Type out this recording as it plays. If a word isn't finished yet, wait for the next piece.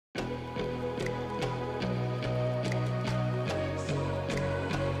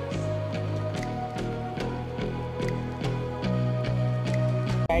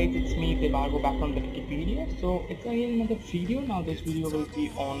guys, it's me Devago back from the Techipedia. So it's again another video. Now this video will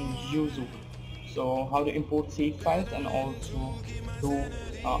be on YUZU. So how to import save files and also to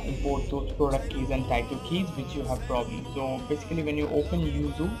import those product keys and title keys which you have problems. So basically when you open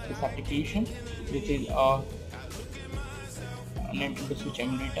YUZU, this application which is a Nintendo Switch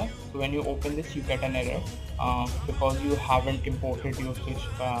emulator, so when you open this you get an error because you haven't imported your Switch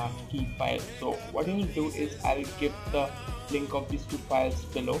key file. So what you will do is I'll give the link of these two files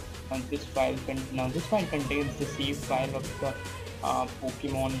below, and this file contains the save file of the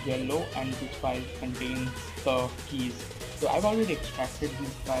Pokemon Yellow, and this file contains the keys. So I've already extracted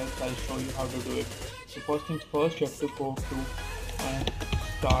these files. I'll show you how to do it. So first things first, you have to go to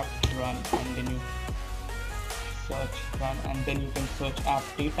start run, and then you search run, and then you can search app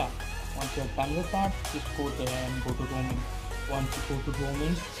data. Once you're done with that, just go there and go to roaming. Once you go to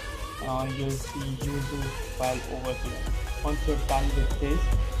roaming, you'll see YUZU file over here. Once you're done with this,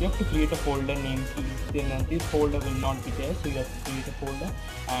 you have to create a folder named keys. Then this folder will not be there, so you have to create a folder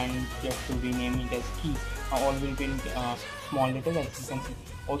and you have to rename it as keys. All will be in small letters, as you can see.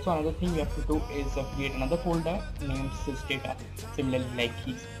 Also another thing you have to do is create another folder named sysdata, similarly like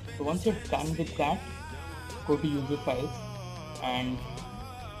keys. So once you're done with that, go to user files and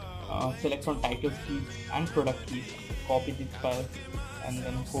select on titles keys and product keys, copy these files and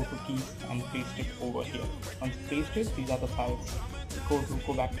then go to keys and paste it over here. Once pasted, these are the files.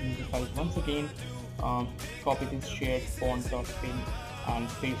 Go back to user files once again, copy this shared font.pin and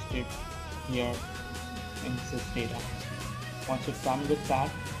paste it here in sysdata. Once you're done with that,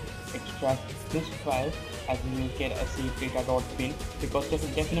 extract this file as you will get a save data.bin, because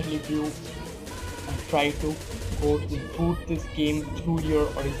definitely if you try to boot this game through your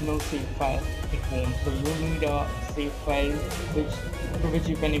original save file, it won't. So you need a save file to which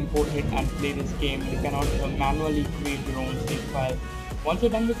you can import it and play this game. You cannot manually create your own save file. Once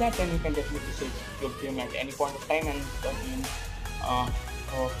you're done with that, then you can definitely save your game at any point of time and the game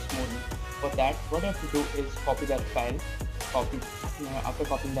works smoothly. For that, what you have to do is copy that file. After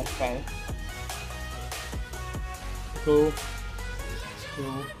copying that file, go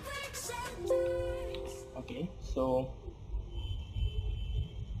to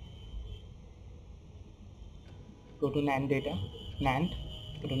go to NAND data,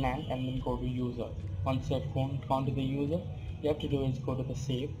 go to NAND and then go to user. Once you have gone to the user, you have to do is go to the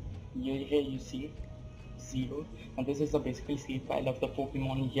save. Here you see 0, and this is the basically save file of the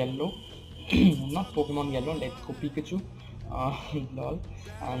Pokemon Yellow. Not Pokemon Yellow, Let's Go Pikachu. Lol.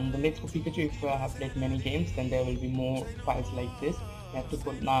 And the Let's Go Pikachu, if you have played many games, then there will be more files like this. You have to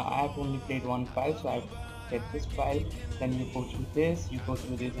put, now I have only played one file, so I have get this file, then you go through this,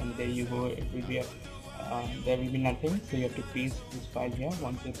 and there you go. It will be there will be nothing, so you have to paste this file here.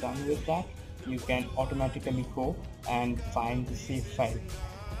 Once you're done with that, you can automatically go and find the save file,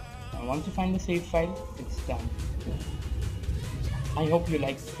 and once you find the save file, it's done. I hope you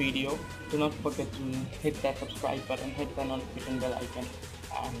liked this video. Do not forget to hit that subscribe button, hit the notification bell icon,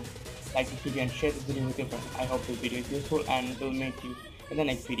 and like this video and share this video with your friends. I hope this video is useful and will meet you in the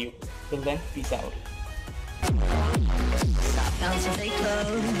next video. Till then, peace out.